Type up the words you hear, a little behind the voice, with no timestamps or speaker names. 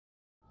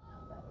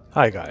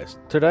Hi guys,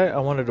 today I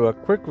want to do a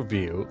quick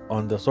review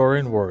on the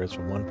Saurian warriors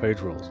from One Page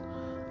Rules.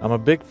 I'm a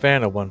big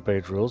fan of One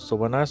Page Rules, so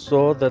when I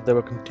saw that they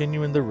were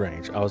continuing the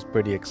range, I was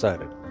pretty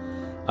excited.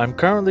 I'm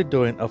currently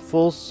doing a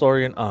full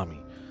Saurian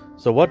army,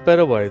 so what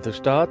better way to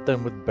start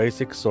than with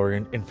basic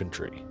Saurian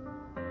infantry.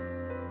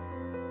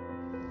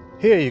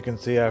 Here you can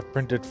see I've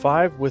printed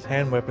 5 with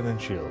hand weapons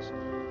and shields.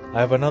 I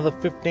have another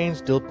 15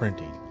 still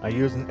printing. I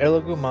used an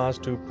Elegoo Mars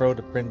 2 Pro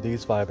to print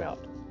these 5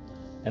 out.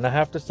 And I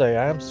have to say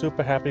I am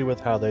super happy with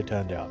how they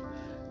turned out.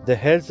 Their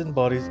heads and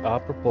bodies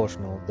are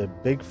proportional, their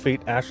big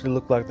feet actually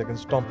look like they can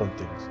stomp on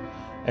things,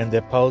 and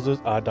their poses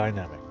are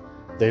dynamic.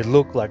 They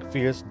look like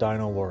fierce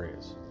dino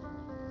warriors.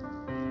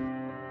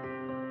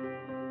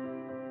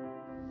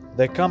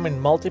 They come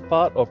in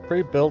multi-part or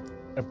pre-built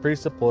and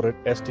pre-supported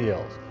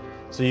STLs,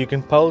 so you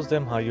can pose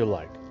them how you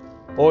like.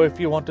 Or if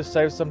you want to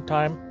save some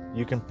time,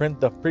 you can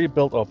print the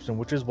pre-built option,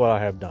 which is what I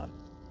have done.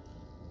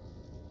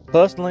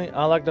 Personally,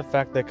 I like the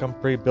fact they come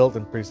pre-built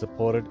and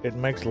pre-supported. It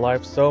makes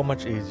life so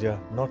much easier,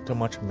 not too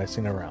much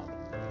messing around.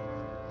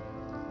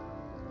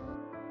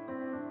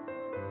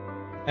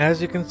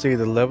 As you can see,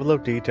 the level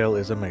of detail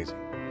is amazing.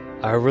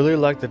 I really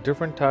like the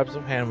different types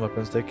of hand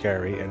weapons they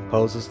carry and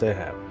poses they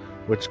have,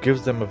 which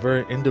gives them a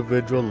very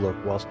individual look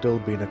while still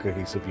being a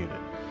cohesive unit.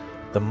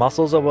 The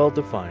muscles are well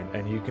defined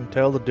and you can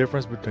tell the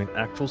difference between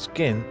actual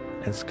skin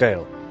and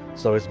scale,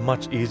 so it's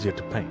much easier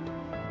to paint.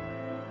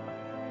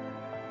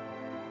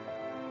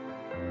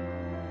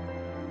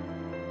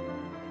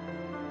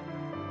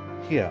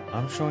 Here,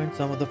 I'm showing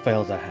some of the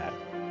fails I had.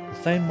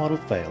 The same model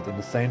failed in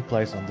the same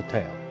place on the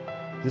tail.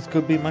 This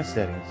could be my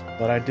settings,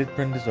 but I did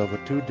print this over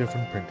 2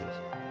 different printers.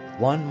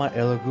 One my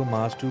Elegoo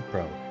Mars 2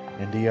 Pro,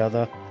 and the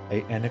other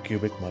a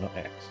Anycubic Mono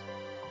X.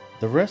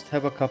 The rest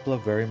have a couple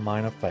of very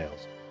minor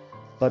fails,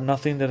 but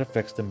nothing that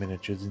affects the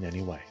miniatures in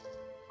any way.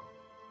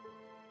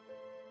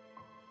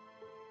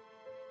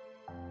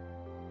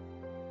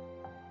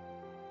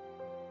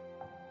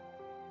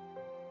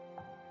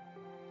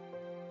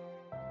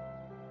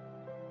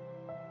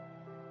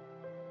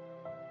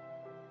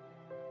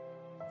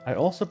 I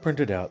also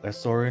printed out a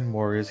Saurian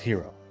Warriors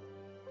hero.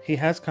 He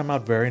has come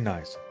out very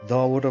nice,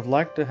 though I would have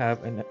liked to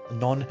have a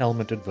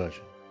non-helmeted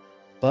version.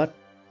 But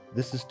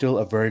this is still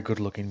a very good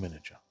looking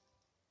miniature.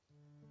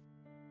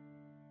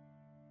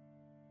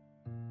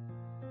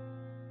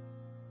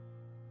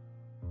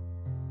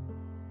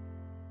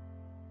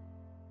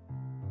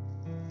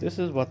 This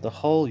is what the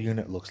whole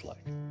unit looks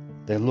like.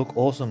 They look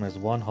awesome as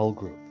one whole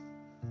group.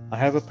 I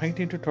have a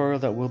painting tutorial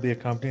that will be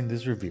accompanying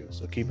this review,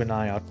 so keep an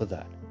eye out for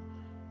that.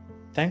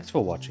 Thanks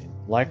for watching,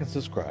 like and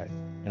subscribe,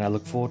 and I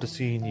look forward to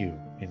seeing you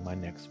in my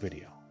next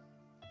video.